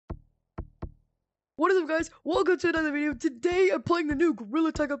What is up, guys? Welcome to another video. Today I'm playing the new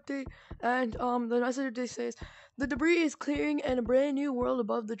Gorilla Tag update, and the message of the day says the debris is clearing and a brand new world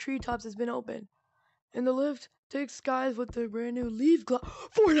above the treetops has been opened. In the lift, take skies with the brand new leaf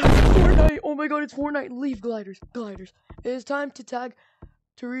Fortnite! Oh my god, it's Fortnite leaf gliders. It is time to tag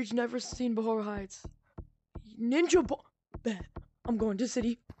to reach never seen before heights. Ninja ball. Bet. I'm going to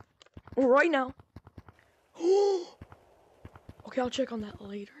city right now. Okay, I'll check on that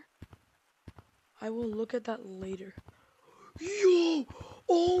later. I will look at that later. Yo!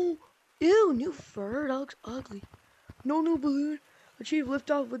 Oh! Ew, new fur. That looks ugly. No new balloon. Achieve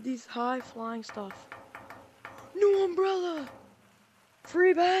liftoff with these high flying stuff. New umbrella!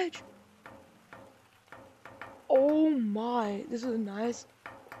 Free badge! Oh my. This is nice.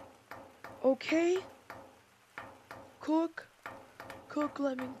 Okay. Cook. Cook,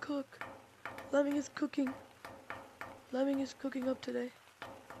 Lemming, cook. Lemming is cooking. Lemming is cooking up today.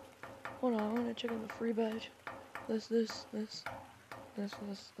 Hold on, I want to check on the free badge. This,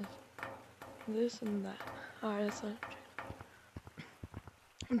 and that. Alright, that's not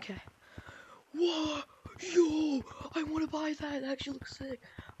okay. Whoa! Yo! I want to buy that. It actually looks sick.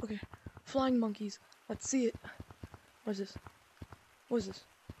 Okay. Flying monkeys. Let's see it. What is this? What is this?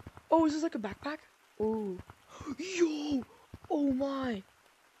 Oh, is this like a backpack? Oh. Yo! Oh my!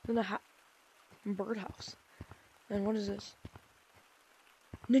 Then a birdhouse. And what is this?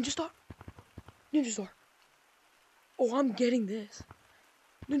 Ninja Star? Ninja Star. Oh, I'm getting this.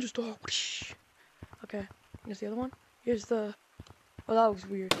 Ninja Star. Okay. Here's the other one. Here's the... Oh, that looks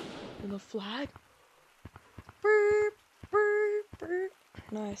weird. And the flag. Burp, burp, burp.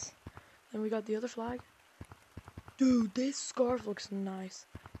 Nice. Then we got the other flag. Dude, this scarf looks nice.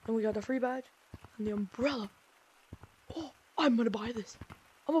 And we got the free badge. And the umbrella. Oh, I'm gonna buy this.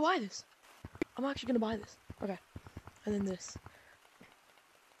 I'm gonna buy this. I'm actually gonna buy this. Okay. And then this.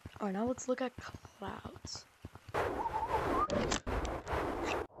 Alright, now let's look at clouds.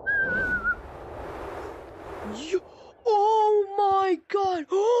 Oh my god!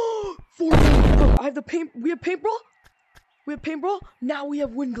 Oh, Fortnite! I have the paint. We have paintball. We have paintball. Now we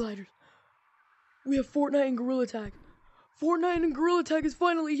have wind gliders. We have Fortnite and Gorilla Tag. Fortnite and Gorilla Tag is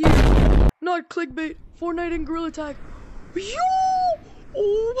finally here. Not clickbait. Fortnite and Gorilla Tag. Yo!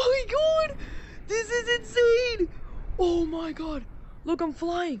 Oh my god! This is insane! Oh my god! Look, I'm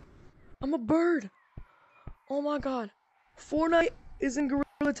flying. I'm a bird. Oh my god. Fortnite is in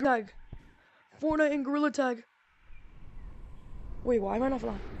Gorilla Tag. Fortnite in Gorilla Tag. Wait, why am I not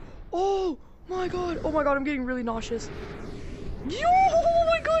flying? Oh my god. Oh my god, I'm getting really nauseous. Yo! Oh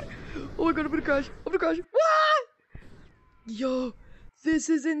my god. Oh my god, I'm gonna crash. I'm gonna crash. Ah! Yo, this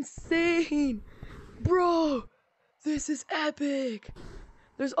is insane. Bro, this is epic.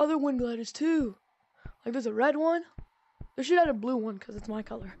 There's other wind gliders too. Like there's a red one. They should add a blue one because it's my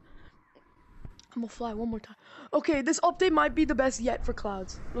color. I'm gonna fly one more time. Okay, this update might be the best yet for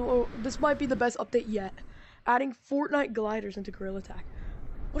clouds. This might be the best update yet. Adding Fortnite gliders into Gorilla Tag.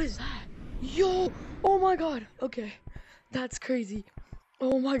 What is that? Yo! Oh my god. Okay. That's crazy.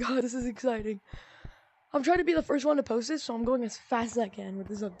 Oh my god, this is exciting. I'm trying to be the first one to post this, so I'm going as fast as I can with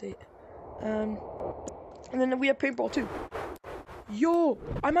this update. And then we have paintball too. Yo!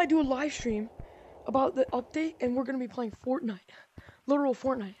 I might do a live stream about the update, and we're gonna be playing Fortnite. Literal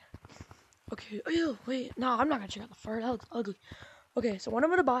Fortnite. Okay, ew, wait, no, I'm not gonna check out the fur, that looks ugly. Okay, so what I'm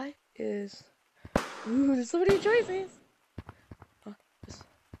gonna buy is, ooh, there's so many choices. This.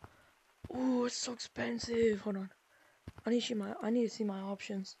 Ooh, it's so expensive, hold on. I need to see my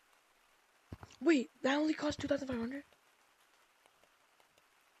options. Wait, that only costs 2,500?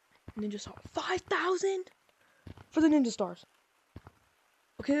 Ninja Star, 5,000? For the Ninja Stars.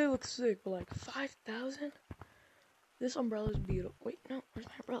 Okay, that looks sick, but like, 5,000? This umbrella is beautiful. Wait, no, where's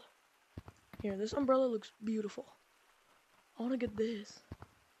my umbrella? Here, this umbrella looks beautiful. I want to get this.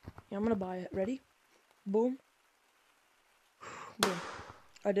 Yeah, I'm going to buy it. Ready? Boom. Boom.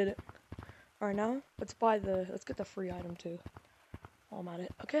 I did it. Alright, now, let's get the free item too. While I'm at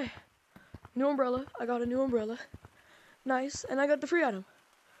it. Okay. New umbrella. I got a new umbrella. Nice. And I got the free item.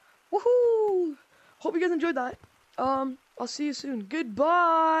 Woohoo! Hope you guys enjoyed that. I'll see you soon.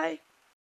 Goodbye!